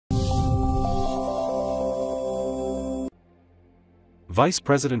Vice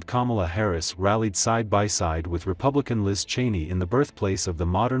President Kamala Harris rallied side by side with Republican Liz Cheney in the birthplace of the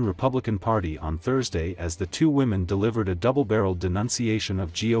modern Republican Party on Thursday as the two women delivered a double-barreled denunciation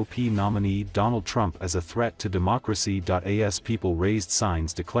of GOP nominee Donald Trump as a threat to democracy. As people raised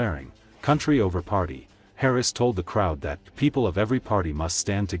signs declaring, "Country over party," Harris told the crowd that people of every party must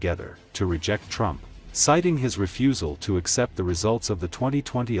stand together to reject Trump, citing his refusal to accept the results of the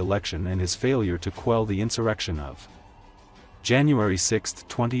 2020 election and his failure to quell the insurrection of January 6,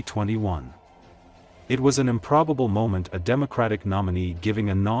 2021. It was an improbable moment, a Democratic nominee giving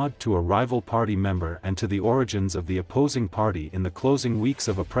a nod to a rival party member and to the origins of the opposing party in the closing weeks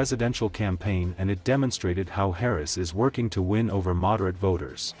of a presidential campaign, and it demonstrated how Harris is working to win over moderate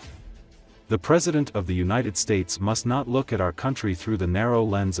voters. "The President of the United States must not look at our country through the narrow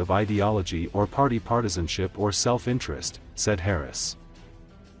lens of ideology or party partisanship or self-interest," said Harris.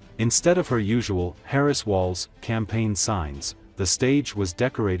 Instead of her usual Harris Walls campaign signs, the stage was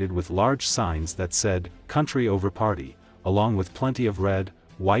decorated with large signs that said, "Country over party," along with plenty of red,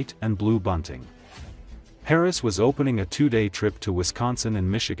 white and blue bunting. Harris was opening a two-day trip to Wisconsin and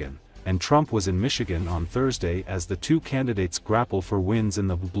Michigan, and Trump was in Michigan on Thursday as the two candidates grapple for wins in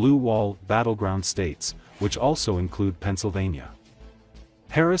the Blue Wall battleground states, which also include Pennsylvania.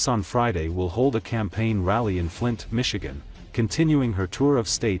 Harris on Friday will hold a campaign rally in Flint, Michigan, continuing her tour of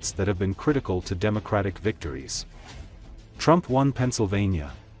states that have been critical to Democratic victories. Trump won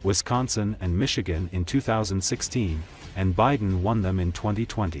Pennsylvania, Wisconsin and Michigan in 2016, and Biden won them in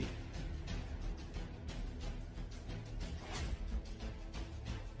 2020.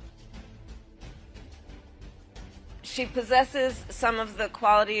 She possesses some of the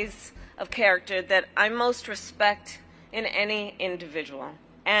qualities of character that I most respect in any individual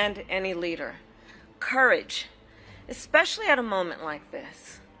and any leader. Courage, especially at a moment like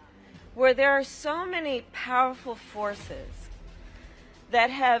this, where there are so many powerful forces that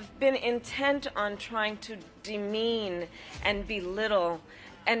have been intent on trying to demean and belittle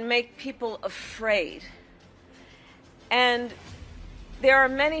and make people afraid. And there are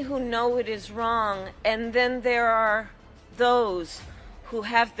many who know it is wrong, and then there are those who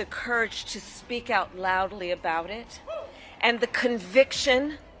have the courage to speak out loudly about it, and the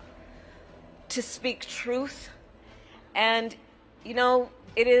conviction to speak truth. And, you know,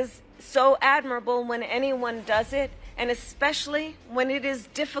 it is so admirable when anyone does it, and especially when it is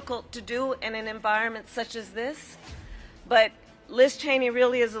difficult to do in an environment such as this. But Liz Cheney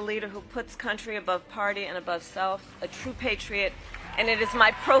really is a leader who puts country above party and above self, a true patriot, and it is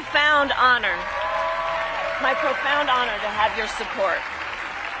my profound honor to have your support.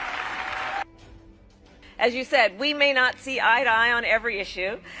 As you said, we may not see eye to eye on every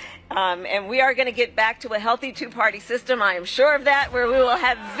issue, and we are going to get back to a healthy two-party system, I am sure of that, where we will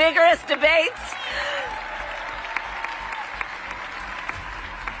have vigorous debates.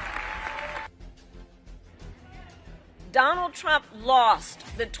 Donald Trump lost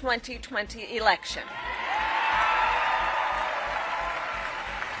the 2020 election.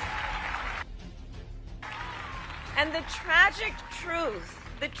 And the tragic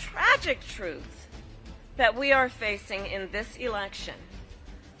truth that we are facing in this election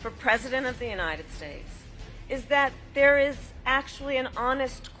for President of the United States is that there is actually an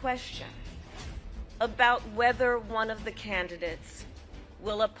honest question about whether one of the candidates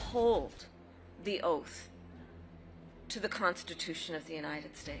will uphold the oath to the Constitution of the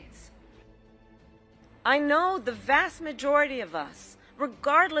United States. I know the vast majority of us,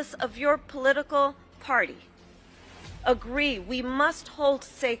 regardless of your political party, agree we must hold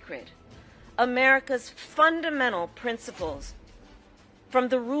sacred America's fundamental principles, from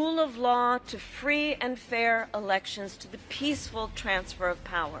the rule of law to free and fair elections to the peaceful transfer of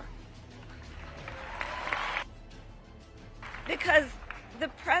power. Because the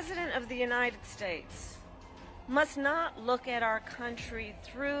President of the United States must not look at our country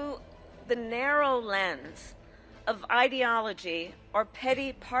through the narrow lens of ideology or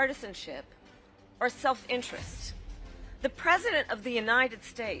petty partisanship or self-interest. The President of the United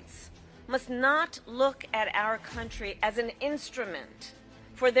States must not look at our country as an instrument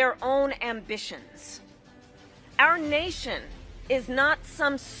for their own ambitions. Our nation is not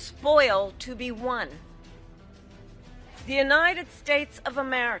some spoil to be won. The United States of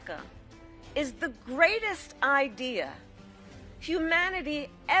America is the greatest idea humanity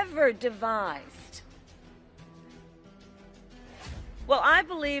ever devised. Well, I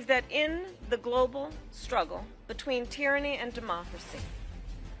believe that in the global struggle between tyranny and democracy,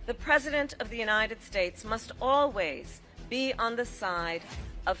 the President of the United States must always be on the side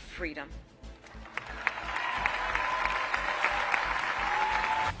of freedom.